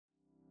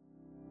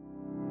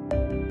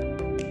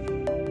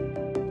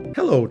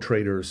Hello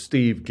traders,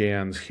 Steve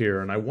Ganz here,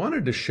 and I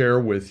wanted to share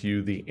with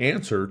you the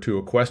answer to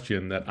a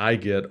question that I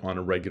get on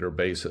a regular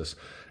basis.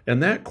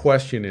 And that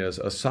question is,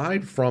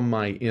 aside from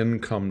my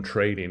income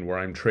trading, where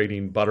I'm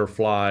trading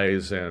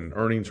butterflies and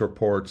earnings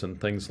reports and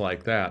things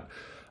like that,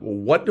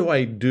 what do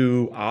I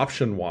do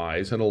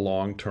option-wise in a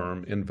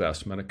long-term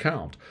investment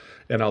account?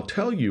 And I'll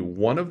tell you,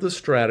 one of the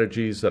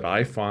strategies that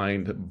I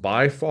find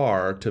by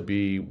far to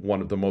be one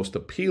of the most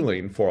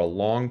appealing for a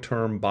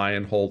long-term buy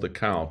and hold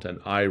account, an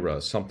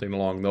IRA, something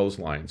along those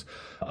lines,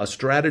 a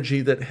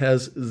strategy that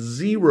has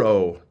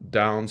zero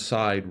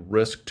downside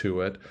risk to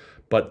it,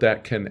 but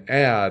that can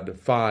add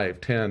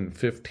 5, 10,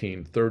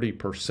 15,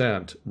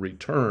 30%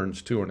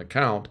 returns to an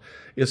account,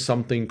 is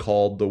something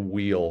called the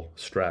wheel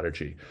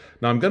strategy.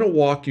 Now I'm going to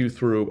walk you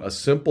through a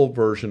simple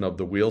version of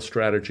the wheel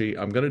strategy.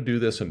 I'm going to do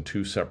this in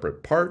two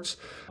separate parts.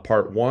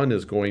 Part one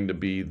is going to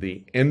be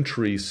the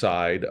entry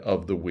side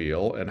of the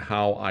wheel and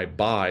how I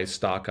buy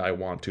stock I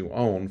want to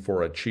own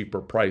for a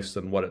cheaper price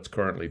than what it's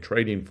currently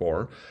trading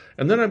for.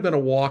 And then I'm going to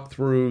walk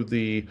through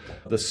the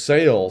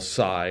sales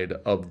side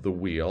of the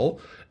wheel,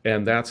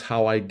 and that's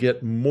how I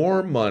get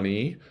more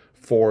money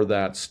for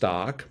that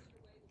stock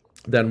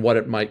than what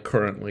it might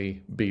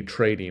currently be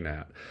trading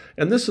at.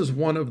 And this is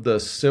one of the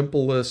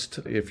simplest,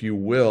 if you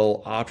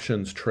will,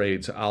 options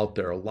trades out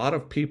there. A lot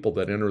of people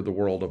that enter the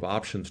world of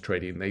options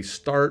trading, they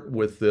start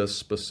with this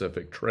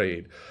specific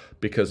trade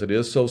because it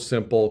is so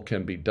simple,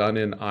 can be done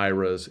in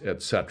IRAs,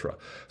 etc.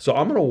 So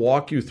I'm going to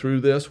walk you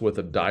through this with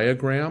a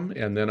diagram,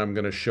 and then I'm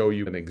going to show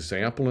you an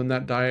example in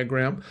that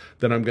diagram.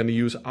 Then I'm going to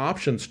use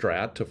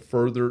OptionStrat to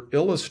further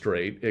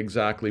illustrate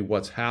exactly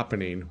what's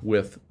happening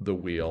with the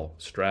wheel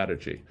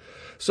strategy.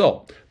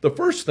 So the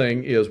first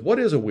thing is, what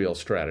is a wheel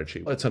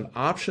strategy? It's an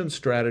option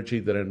strategy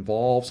that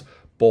involves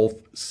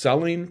both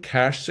selling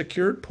cash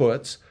secured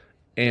puts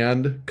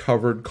and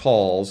covered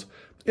calls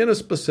in a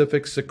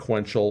specific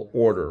sequential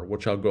order,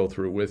 which I'll go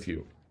through with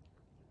you.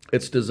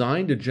 It's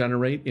designed to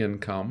generate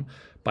income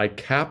by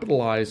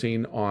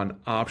capitalizing on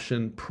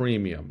option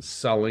premium,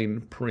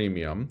 selling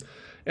premium,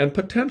 and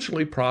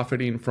potentially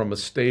profiting from a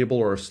stable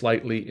or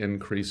slightly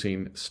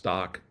increasing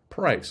stock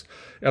price.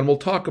 And we'll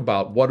talk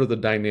about what are the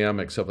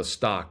dynamics of a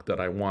stock that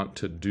I want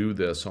to do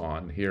this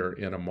on here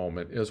in a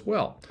moment as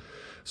well.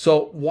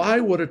 So why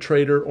would a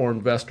trader or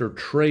investor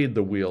trade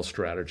the wheel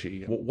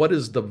strategy? What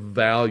is the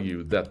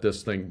value that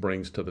this thing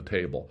brings to the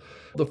table?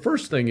 The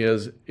first thing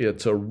is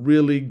it's a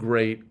really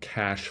great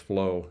cash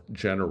flow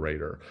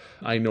generator.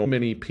 I know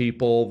many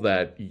people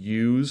that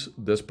use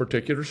this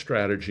particular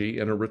strategy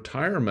in a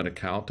retirement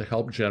account to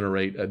help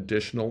generate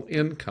additional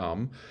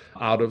income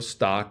out of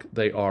stock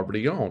they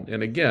already own.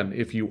 And again,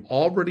 if you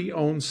already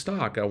own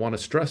stock, I want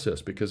to stress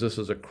this because this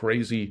is a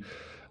crazy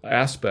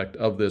aspect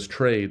of this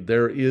trade.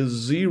 There is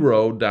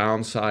zero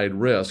downside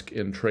risk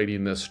in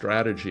trading this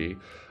strategy,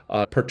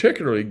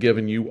 particularly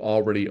given you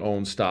already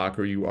own stock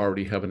or you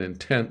already have an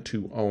intent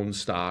to own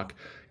stock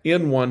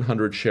in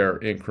 100 share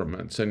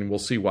increments. And we'll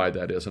see why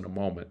that is in a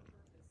moment.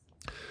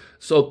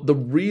 So the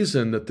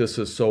reason that this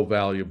is so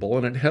valuable,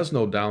 and it has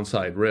no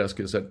downside risk,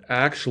 is it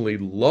actually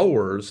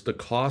lowers the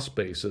cost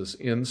basis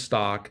in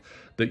stock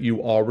that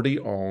you already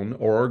own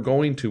or are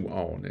going to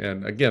own.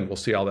 And again, we'll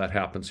see how that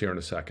happens here in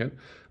a second.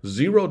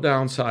 Zero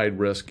downside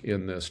risk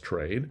in this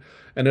trade,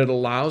 and it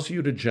allows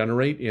you to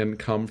generate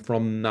income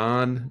from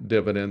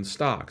non-dividend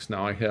stocks.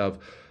 Now, I have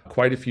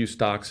quite a few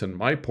stocks in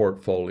my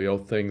portfolio,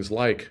 things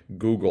like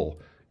Google,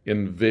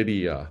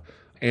 Nvidia,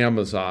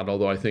 Amazon,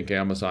 although I think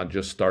Amazon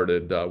just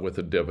started with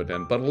a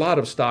dividend, but a lot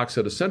of stocks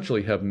that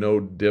essentially have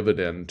no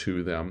dividend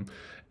to them.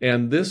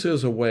 And this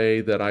is a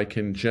way that I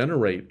can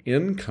generate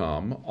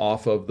income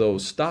off of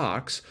those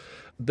stocks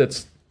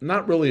that's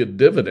not really a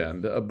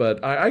dividend,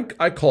 but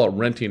I call it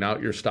renting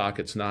out your stock.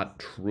 It's not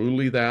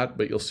truly that,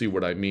 but you'll see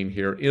what I mean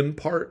here in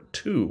part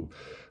two.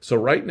 So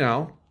right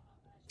now,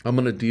 I'm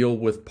going to deal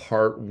with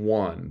part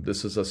one.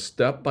 This is a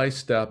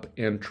step-by-step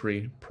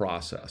entry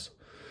process.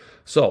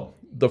 So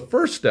the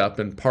first step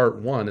in part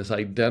one is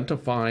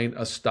identifying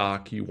a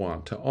stock you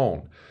want to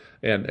own.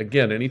 And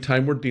again,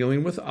 anytime we're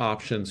dealing with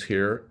options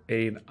here,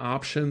 an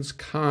options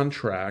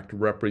contract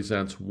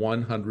represents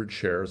 100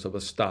 shares of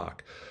a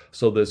stock.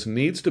 So this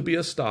needs to be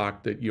a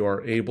stock that you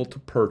are able to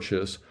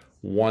purchase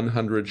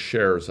 100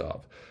 shares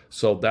of.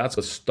 So that's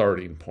a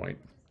starting point.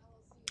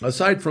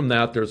 Aside from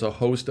that, there's a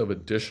host of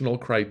additional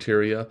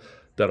criteria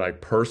that I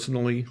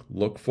personally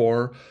look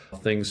for.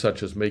 Things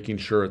such as making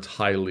sure it's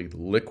highly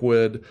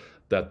liquid,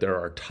 that there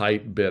are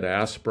tight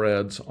bid-ask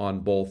spreads on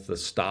both the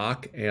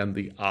stock and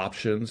the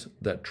options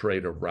that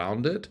trade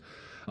around it.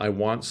 I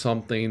want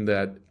something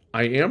that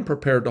I am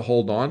prepared to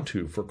hold on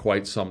to for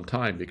quite some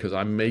time because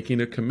I'm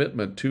making a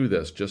commitment to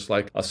this, just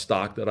like a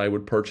stock that I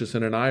would purchase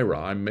in an IRA.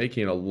 I'm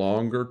making a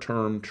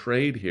longer-term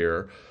trade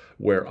here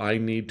where I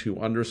need to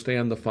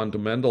understand the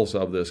fundamentals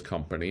of this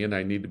company and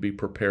I need to be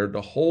prepared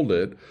to hold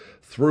it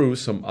through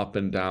some up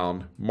and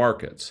down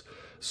markets.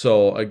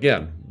 So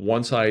again,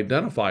 once I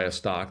identify a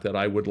stock that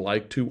I would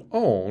like to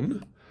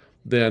own,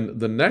 then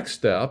the next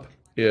step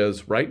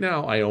is right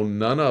now I own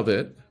none of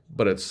it,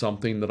 but it's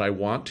something that I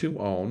want to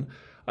own.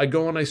 I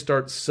go and I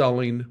start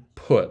selling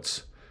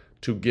puts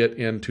to get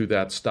into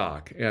that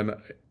stock. And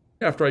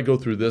after I go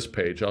through this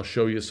page, I'll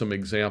show you some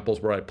examples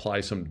where I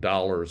apply some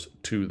dollars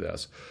to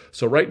this.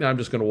 So right now I'm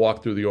just going to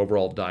walk through the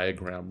overall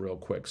diagram real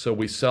quick. So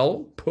we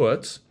sell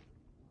puts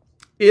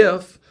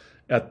if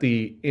at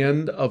the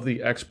end of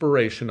the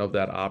expiration of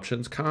that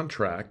options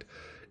contract,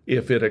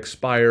 if it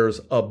expires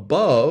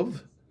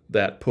above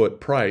that put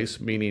price,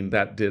 meaning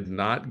that did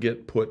not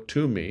get put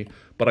to me,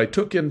 but I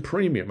took in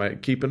premium.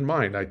 Keep in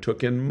mind, I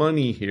took in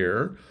money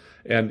here,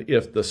 and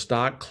if the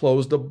stock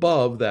closed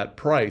above that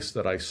price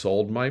that I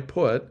sold my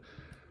put,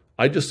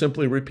 I just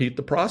simply repeat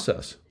the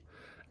process.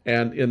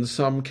 And in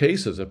some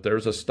cases, if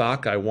there's a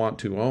stock I want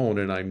to own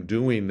and I'm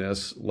doing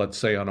this, let's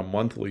say on a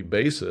monthly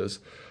basis,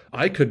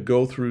 I could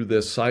go through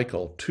this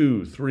cycle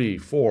 2, 3,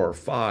 4,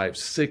 5,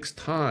 6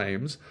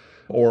 times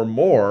or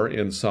more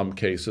in some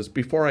cases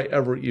before I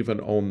ever even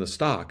own the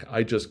stock.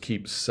 I just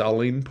keep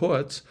selling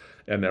puts,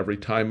 and every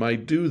time I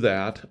do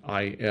that,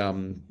 I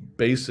am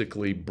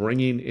basically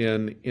bringing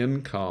in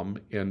income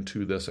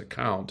into this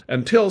account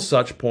until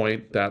such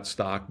point that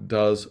stock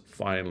does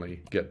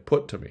finally get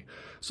put to me.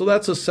 So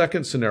that's a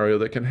second scenario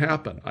that can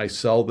happen. I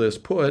sell this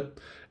put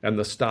and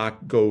the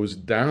stock goes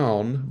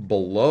down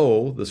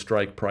below the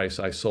strike price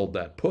I sold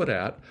that put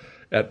at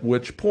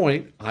which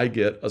point I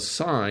get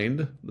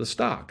assigned the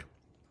stock.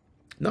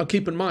 Now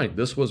keep in mind,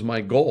 this was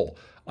my goal.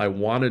 I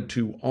wanted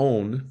to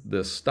own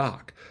this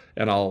stock,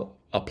 and I'll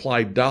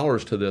apply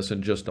dollars to this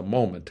in just a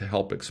moment to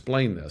help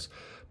explain this.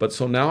 But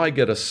so now I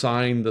get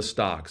assigned the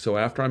stock. So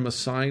after I'm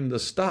assigned the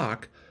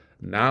stock,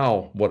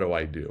 now what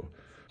do?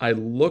 I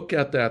look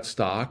at that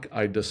stock,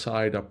 I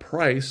decide a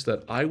price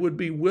that I would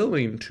be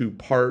willing to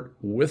part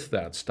with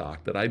that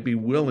stock, that I'd be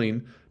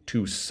willing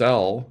to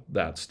sell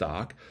that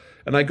stock,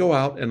 and I go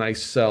out and I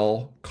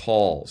sell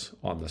calls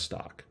on the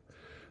stock.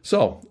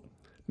 So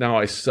now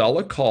I sell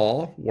a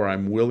call where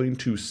I'm willing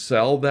to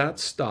sell that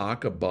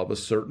stock above a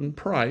certain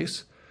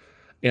price,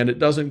 and it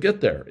doesn't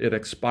get there. It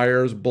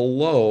expires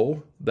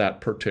below that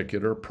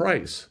particular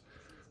price.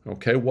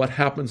 Okay, what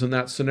happens in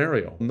that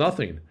scenario?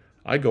 Nothing.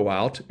 I go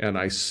out and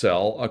I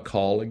sell a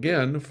call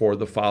again for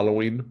the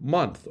following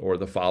month or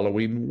the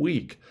following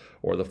week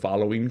or the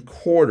following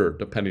quarter,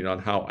 depending on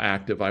how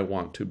active I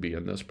want to be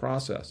in this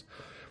process.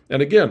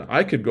 And again,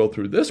 I could go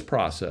through this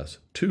process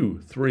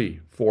 2, 3,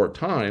 4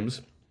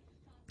 times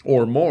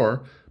or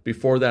more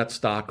before that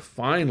stock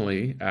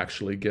finally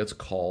actually gets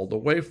called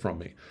away from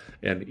me.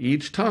 And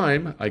each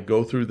time I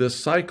go through this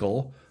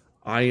cycle,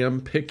 I am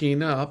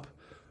picking up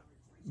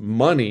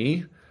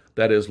money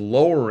that is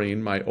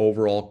lowering my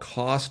overall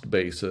cost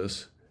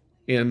basis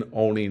in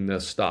owning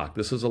this stock.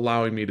 This is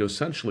allowing me to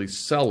essentially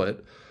sell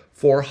it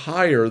for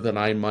higher than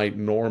I might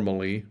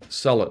normally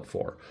sell it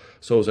for.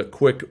 So as a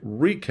quick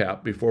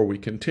recap before we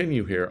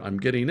continue here, I'm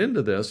getting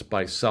into this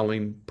by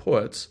selling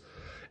puts.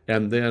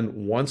 And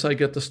then once I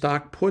get the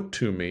stock put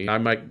to me, I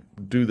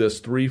might do this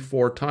 3,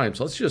 4 times.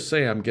 Let's just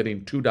say I'm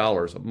getting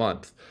 $2 a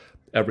month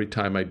every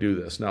time I do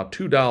this. Now,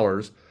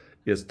 $2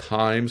 is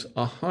times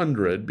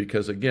 100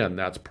 because, again,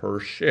 that's per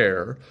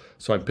share.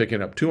 So I'm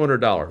picking up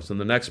 $200 in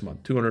the next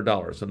month,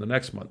 $200 in the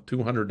next month,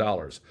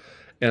 $200.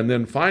 And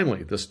then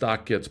finally, the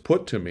stock gets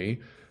put to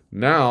me.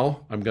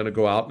 Now I'm going to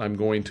go out and I'm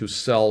going to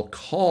sell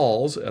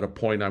calls at a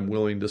point I'm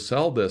willing to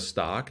sell this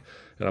stock.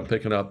 And I'm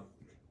picking up,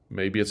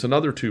 maybe it's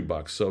another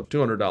 $2, so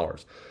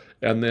 $200.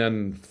 And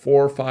then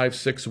 4, 5,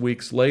 6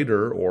 weeks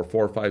later, or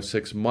 4, 5,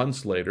 6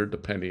 months later,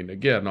 depending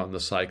again on the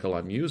cycle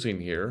I'm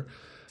using here,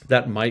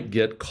 that might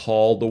get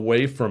called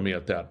away from me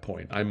at that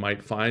point. I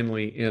might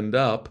finally end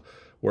up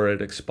where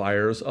it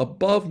expires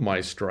above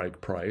my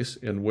strike price,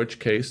 in which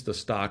case the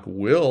stock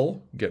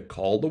will get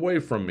called away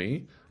from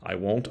me. I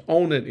won't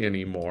own it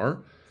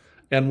anymore.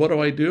 And what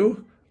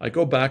do? I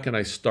go back and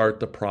I start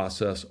the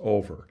process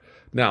over.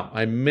 Now,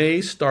 I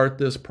may start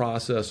this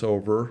process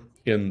over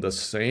in the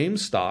same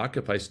stock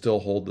if I still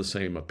hold the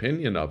same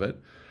opinion of it.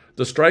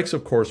 The strikes,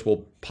 of course,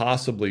 will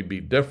possibly be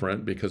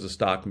different because the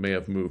stock may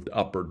have moved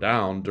up or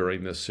down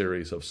during this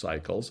series of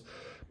cycles.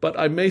 But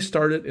I may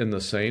start it in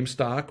the same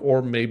stock,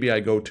 or maybe I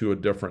go to a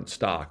different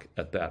stock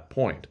at that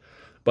point.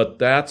 But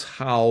that's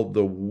how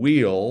the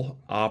wheel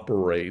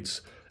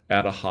operates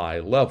at a high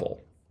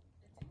level.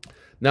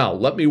 Now,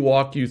 let me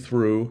walk you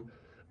through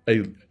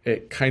a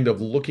kind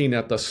of looking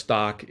at the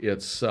stock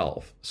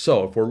itself.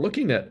 So if we're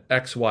looking at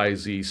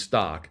XYZ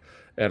stock,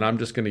 and I'm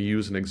just going to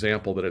use an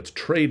example that it's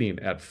trading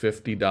at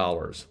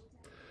 $50.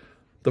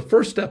 The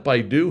first step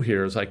I do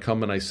here is I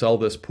come and I sell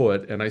this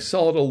put, and I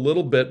sell it a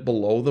little bit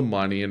below the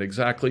money and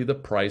exactly the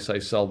price I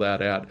sell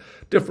that at.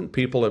 Different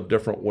people have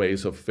different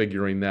ways of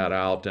figuring that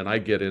out, and I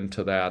get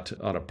into that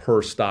on a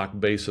per stock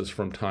basis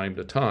from time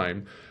to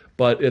time.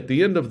 But at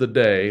the end of the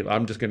day,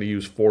 I'm just going to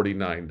use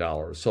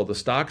 $49. So the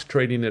stock's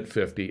trading at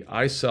 $50.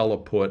 I sell a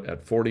put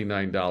at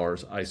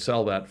 $49. I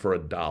sell that for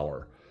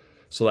 $1.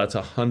 So that's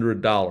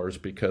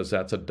 $100 because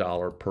that's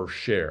 $1 per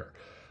share.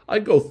 I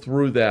go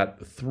through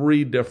that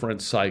 3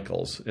 different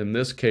cycles. In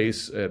this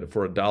case,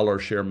 for $1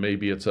 share,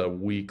 maybe it's a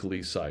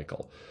weekly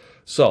cycle.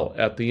 So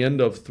at the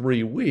end of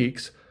 3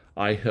 weeks,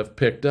 I have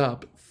picked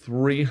up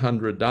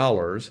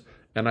 $300,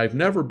 and I've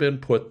never been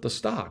put the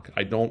stock.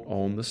 I don't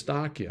own the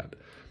stock yet.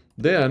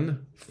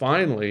 Then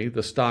finally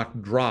the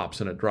stock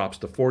drops, and it drops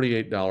to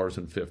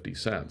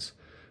 $48.50.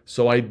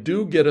 So I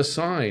do get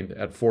assigned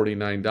at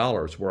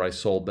 $49 where I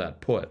sold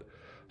that put.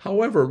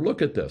 However,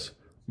 look at this.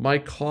 My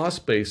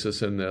cost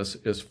basis in this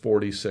is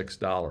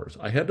 $46.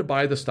 I had to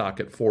buy the stock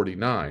at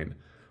 $49,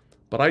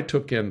 but I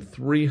took in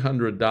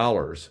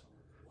 $300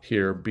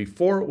 here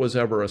before it was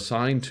ever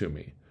assigned to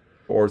me,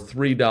 or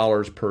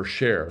 $3 per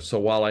share. So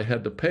while I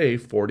had to pay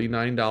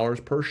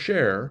 $49 per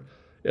share,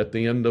 at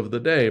the end of the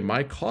day,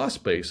 my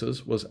cost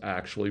basis was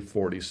actually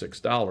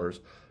 $46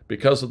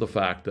 because of the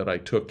fact that I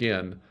took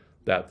in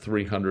that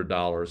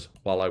 $300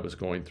 while I was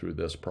going through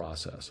this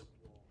process.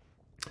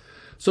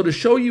 So to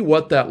show you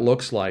what that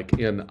looks like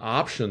in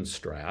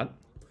OptionStrat,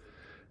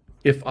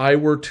 if I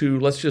were to,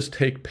 let's just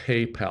take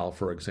PayPal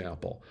for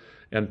example,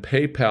 and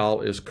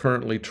PayPal is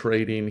currently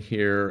trading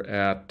here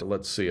at,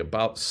 let's see,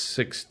 about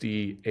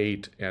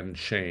 68 and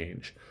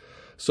change.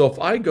 So if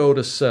I go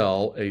to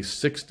sell a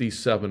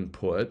 67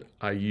 put,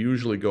 I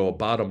usually go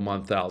about a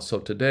month out. So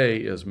today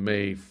is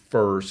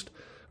April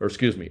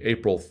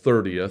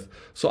 30th.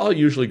 So I'll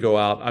usually go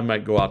out, I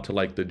might go out to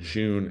like the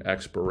June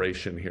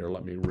expiration here.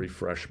 Let me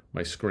refresh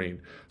my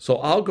screen. So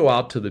I'll go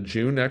out to the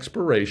June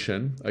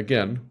expiration.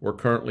 Again, we're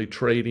currently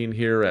trading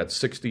here at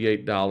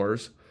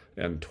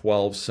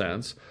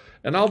 $68.12.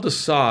 And I'll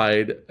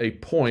decide a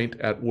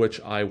point at which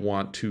I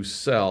want to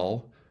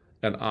sell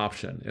an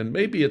option. And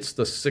maybe it's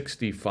the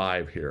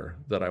 65 here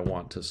that I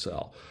want to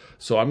sell.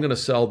 So I'm going to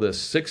sell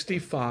this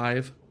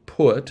 65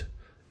 put.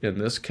 In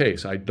this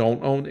case, I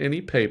don't own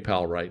any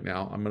PayPal right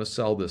now. I'm going to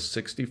sell this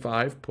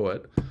 65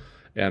 put,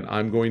 and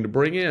I'm going to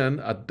bring in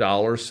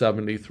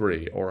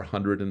 $1.73 or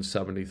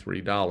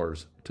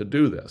 $173 to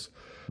do this.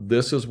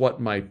 This is what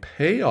my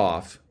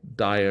payoff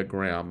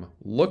diagram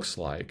looks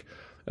like.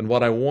 And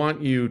what I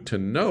want you to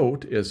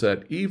note is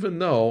that even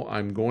though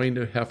I'm going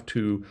to have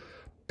to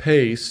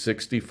pay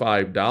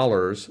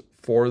 $65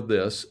 for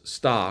this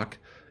stock,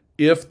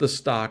 if the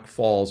stock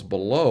falls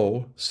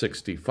below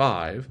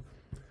 65,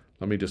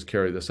 let me just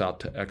carry this out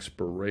to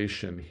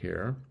expiration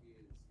here.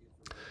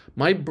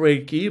 My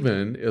break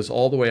even is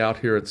all the way out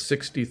here at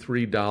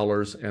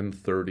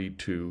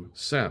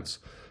 $63.32.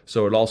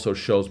 So it also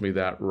shows me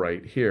that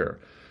right here.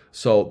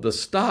 So the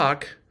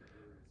stock,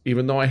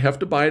 even though I have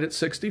to buy it at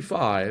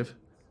 65,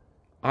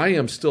 I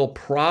am still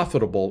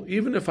profitable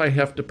even if I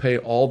have to pay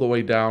all the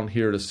way down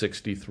here to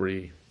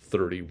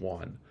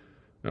 63.31.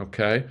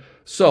 Okay?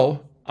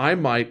 So I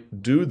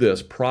might do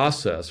this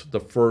process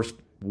the first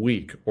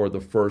week or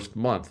the first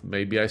month.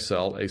 Maybe I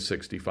sell a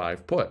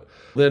 65 put.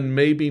 Then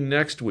maybe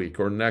next week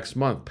or next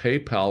month,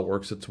 PayPal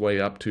works its way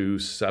up to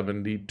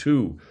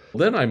 72.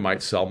 Then I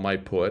might sell my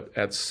put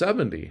at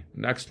 70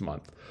 next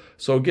month.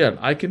 So again,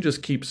 I can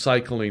just keep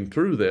cycling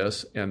through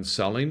this and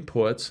selling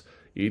puts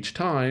each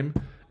time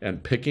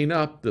and picking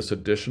up this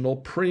additional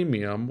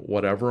premium,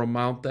 whatever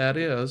amount that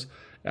is.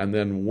 And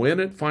then when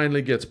it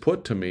finally gets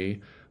put to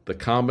me, the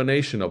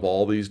combination of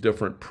all these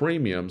different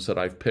premiums that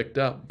I've picked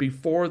up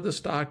before the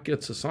stock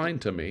gets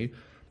assigned to me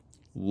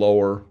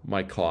lower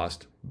my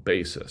cost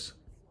basis.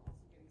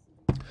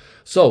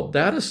 So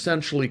that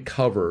essentially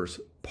covers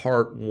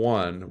part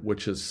one,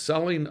 which is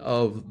selling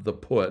of the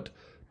put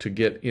to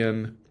get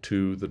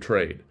into the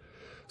trade.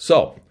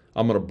 So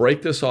I'm going to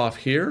break this off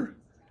here,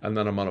 and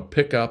then I'm going to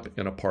pick up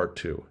in a part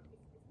two.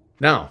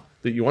 Now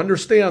that you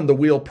understand the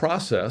wheel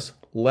process,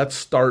 let's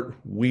start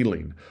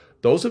wheeling.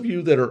 Those of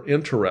you that are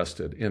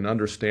interested in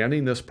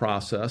understanding this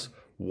process,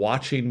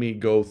 watching me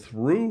go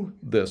through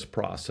this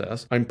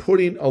process, I'm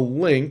putting a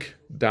link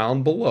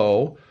down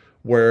below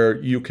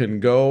where you can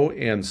go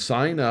and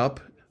sign up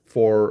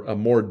for a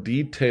more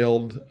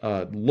detailed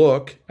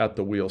look at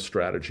the wheel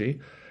strategy.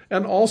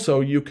 And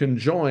also you can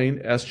join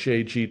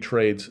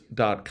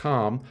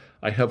sjgtrades.com.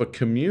 I have a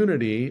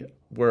community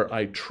where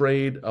I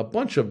trade a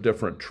bunch of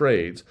different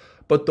trades,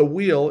 but the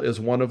wheel is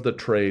one of the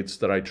trades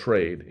that I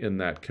trade in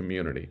that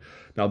community.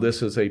 Now,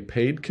 this is a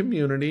paid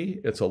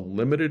community. It's a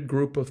limited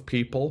group of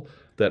people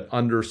that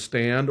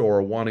understand or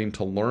are wanting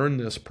to learn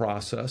this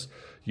process.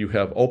 You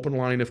have open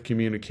line of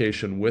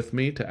communication with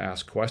me to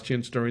ask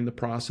questions during the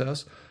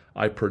process.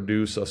 I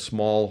produce a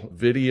small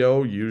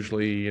video,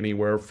 usually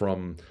anywhere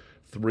from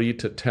 3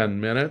 to 10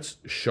 minutes,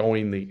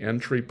 showing the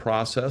entry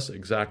process,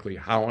 exactly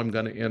how I'm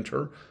going to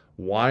enter,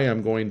 why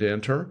I'm going to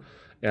enter,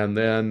 and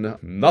then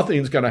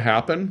nothing's going to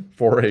happen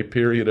for a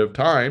period of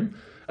time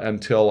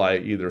until I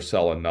either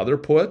sell another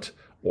put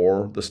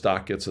or the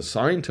stock gets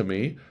assigned to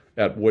me,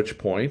 at which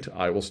point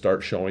I will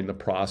start showing the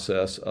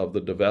process of the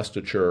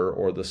divestiture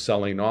or the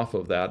selling off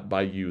of that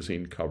by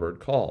using covered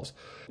calls.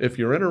 If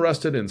you're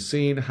interested in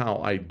seeing how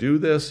I do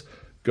this,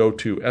 go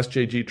to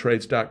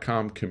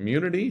sjgtrades.com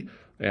community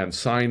and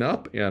sign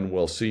up, and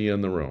we'll see you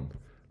in the room.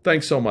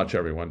 Thanks so much,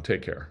 everyone.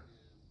 Take care.